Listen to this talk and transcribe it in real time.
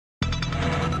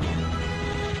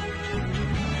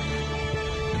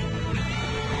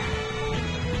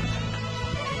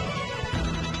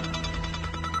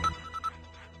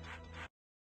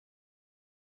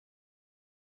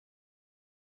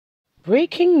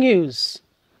Breaking news.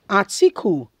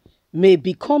 Atiku may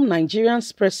become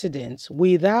Nigerian's president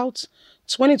without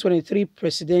 2023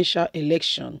 presidential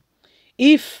election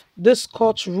if this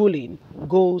court ruling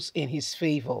goes in his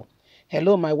favor.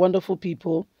 Hello, my wonderful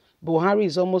people. Buhari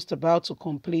is almost about to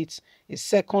complete his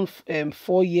second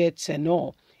 4-year tenure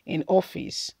in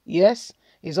office. Yes,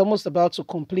 he's almost about to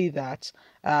complete that.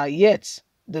 Yet,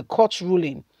 the court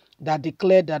ruling that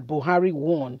declared that Buhari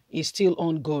won is still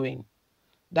ongoing.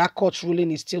 That court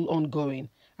ruling is still ongoing.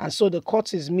 And so the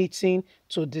court is meeting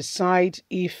to decide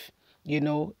if,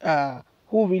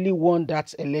 who really won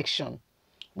that election.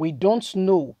 We don't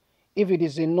know if it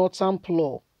is a northern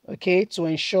ploy, okay, to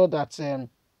ensure that a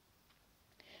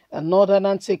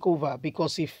northern takeover,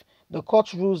 because if the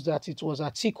court rules that it was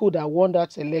Atiku that won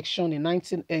that election in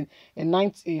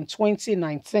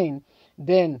 2019,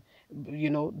 then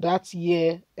that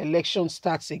year election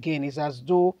starts again. It's as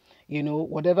though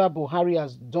whatever Buhari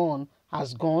has done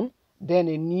has gone. Then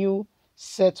a new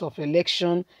set of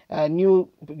election, a new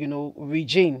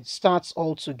regime starts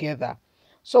altogether.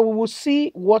 So we will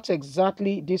see what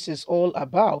exactly this is all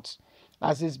about,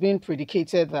 as it's been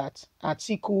predicated that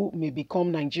Atiku may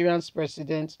become Nigerian's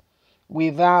president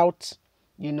without,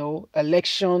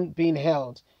 election being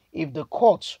held if the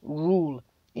court rule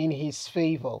in his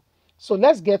favor. So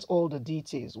let's get all the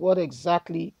details. What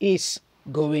exactly is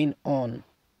going on?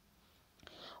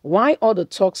 Why all the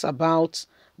talks about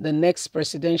the next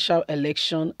presidential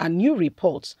election and new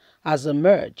reports has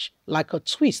emerged like a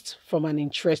twist from an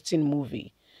interesting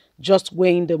movie. Just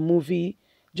when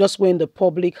the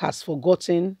public has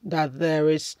forgotten that there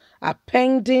is a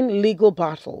pending legal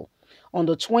battle on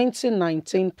the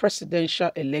 2019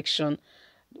 presidential election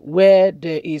where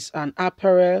there is an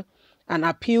appeal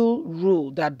rule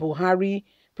that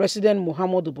President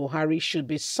Muhammadu Buhari should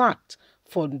be sacked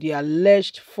for the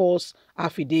alleged false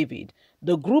affidavit.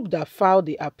 The group that filed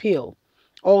the appeal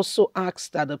also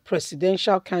asked that the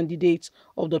presidential candidate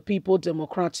of the People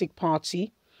Democratic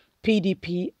Party,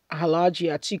 PDP,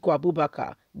 Alhaji Atiku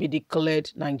Abubakar, be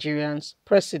declared Nigerian's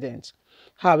president.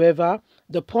 However,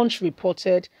 the Punch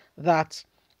reported that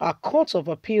a court of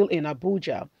appeal in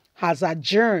Abuja has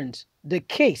adjourned the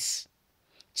case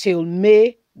till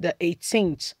May the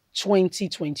 18th,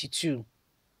 2022.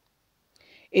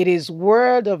 It is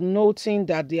worth of noting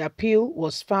that the appeal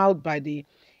was filed by the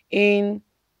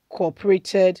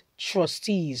incorporated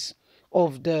trustees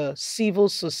of the Civil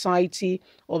Society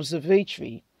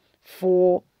Observatory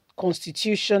for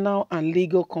Constitutional and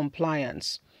Legal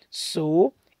Compliance.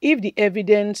 So, if the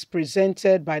evidence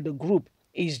presented by the group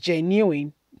is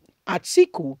genuine,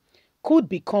 Atiku could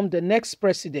become the next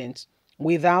president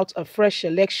without a fresh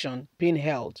election being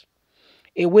held.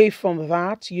 Away from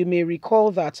that, you may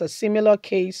recall that a similar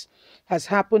case has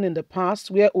happened in the past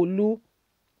where Olusegun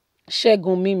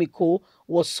Mimiko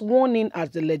was sworn in as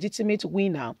the legitimate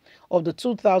winner of the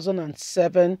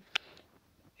 2007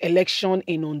 election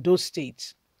in Ondo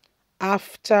State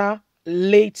after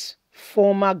late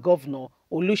former governor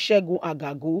Olusegun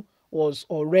Agagu was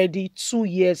already 2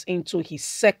 years into his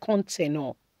second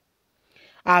tenure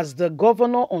as the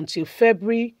governor until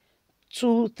February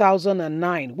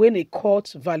 2009, when a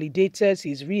court validated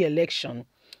his re-election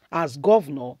as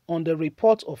governor on the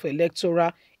report of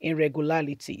electoral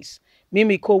irregularities.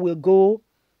 Mimiko will go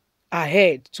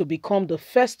ahead to become the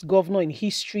first governor in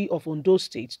history of Ondo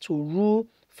State to rule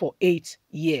for 8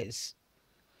 years.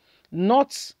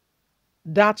 Not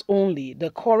that only,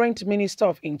 the current Minister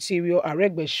of Interior,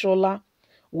 Aregbesola,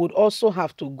 would also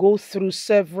have to go through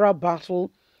several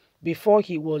battles before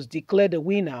he was declared the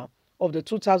winner of the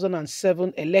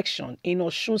 2007 election in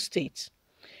Osun State.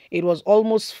 It was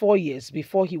almost 4 years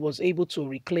before he was able to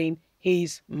reclaim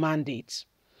his mandate.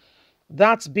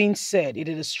 That being said, it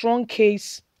is a strong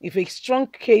case. If a strong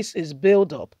case is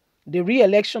built up, the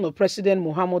re-election of President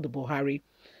Muhammadu Buhari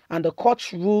and the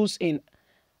court rules in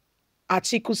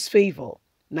Atiku's favor,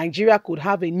 Nigeria could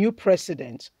have a new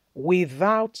president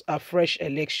without a fresh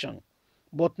election.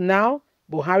 But now,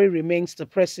 Buhari remains the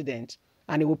president,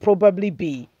 and it will probably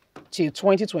be till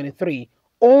 2023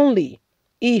 only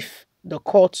if the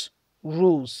court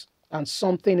rules and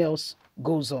something else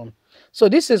goes on. So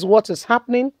this is what is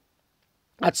happening.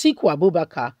 Atiku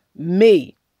Abubakar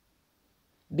may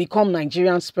become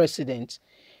Nigerian's president,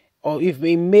 or if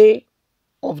in May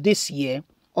of this year,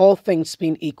 all things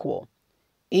being equal,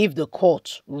 if the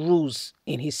court rules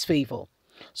in his favor.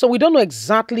 So we don't know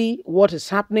exactly what is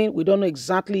happening. We don't know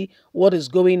exactly what is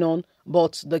going on,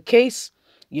 but the case,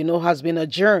 has been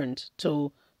adjourned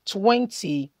to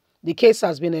the case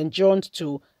has been adjourned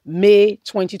to May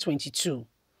 2022.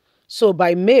 So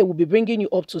by May, we'll be bringing you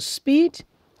up to speed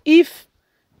if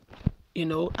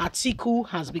Atiku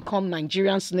has become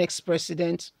Nigeria's next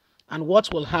president and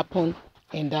what will happen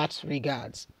in that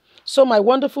regards. So, my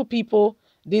wonderful people,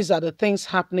 these are the things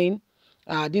happening.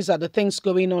 These are the things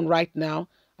going on right now.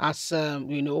 As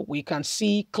we can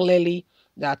see clearly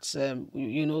that, a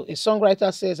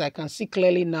songwriter says, I can see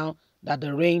clearly now that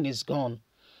the rain is gone.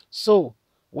 So,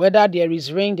 whether there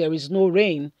is rain, there is no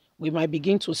rain, we might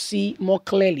begin to see more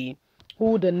clearly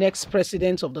who the next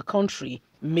president of the country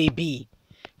may be.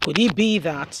 Could it be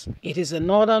that it is a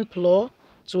northern ploy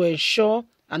to ensure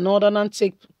a northern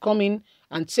come in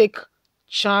and take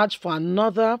charge for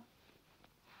another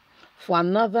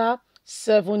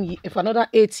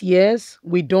 8 years?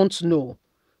 We don't know.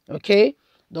 Okay,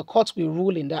 the court will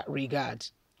rule in that regard.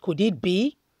 Could it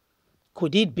be?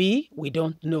 Could it be? We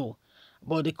don't know.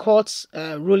 But the court's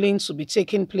rulings will be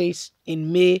taking place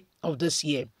in May of this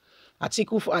year.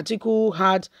 Atiku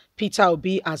had Peter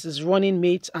Obi as his running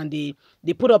mate, and they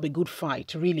put up a good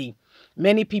fight, really.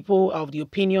 Many people are of the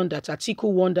opinion that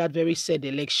Atiku won that very said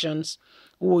elections,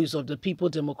 who is of the People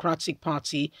Democratic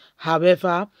Party.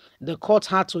 However, the court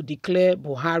had to declare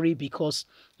Buhari because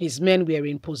his men were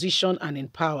in position and in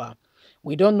power.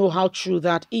 We don't know how true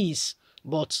that is,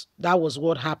 but that was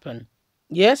what happened.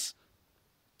 Yes,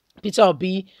 Peter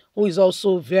Obi, who is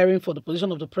also vying for the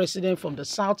position of the president from the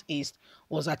southeast,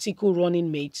 was Atiku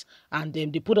running mate, and they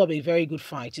put up a very good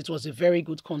fight. It was a very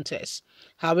good contest.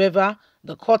 However,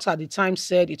 the court at the time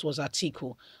said it was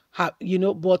Atiku.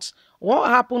 But what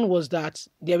happened was that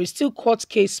there is still court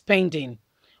case pending.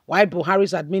 While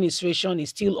Buhari's administration is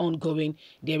still ongoing,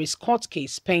 there is court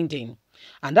case pending.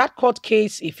 And that court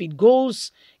case, if it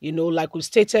goes, like we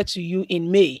stated to you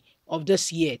in May of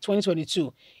this year,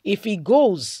 2022, if it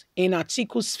goes in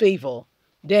Atiku's favor,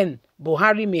 then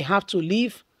Buhari may have to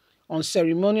leave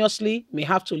unceremoniously, may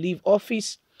have to leave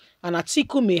office, and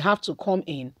Atiku may have to come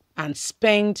in and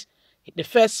spend the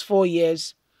first 4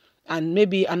 years and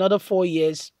maybe another 4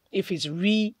 years if he's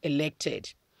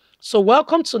re-elected. So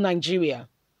welcome to Nigeria.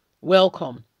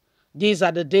 Welcome. These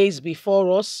are the days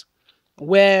before us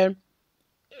where,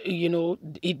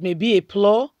 it may be a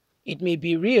ploy, it may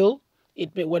be real,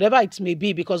 whatever it may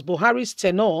be, because Buhari's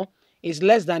tenure is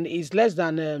less than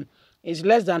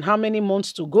how many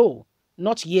months to go?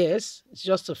 Not years. It's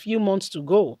just a few months to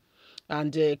go.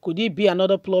 And could it be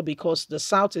another ploy because the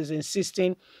South is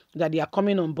insisting that they are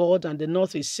coming on board and the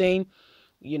North is saying,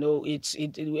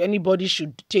 anybody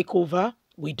should take over?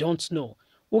 We don't know.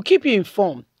 We'll keep you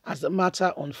informed as the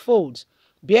matter unfolds.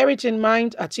 Bear it in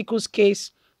mind, Atiku's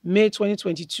case, May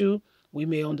 2022, we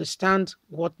may understand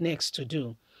what next to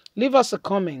do. Leave us a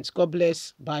comment. God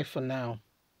bless. Bye for now.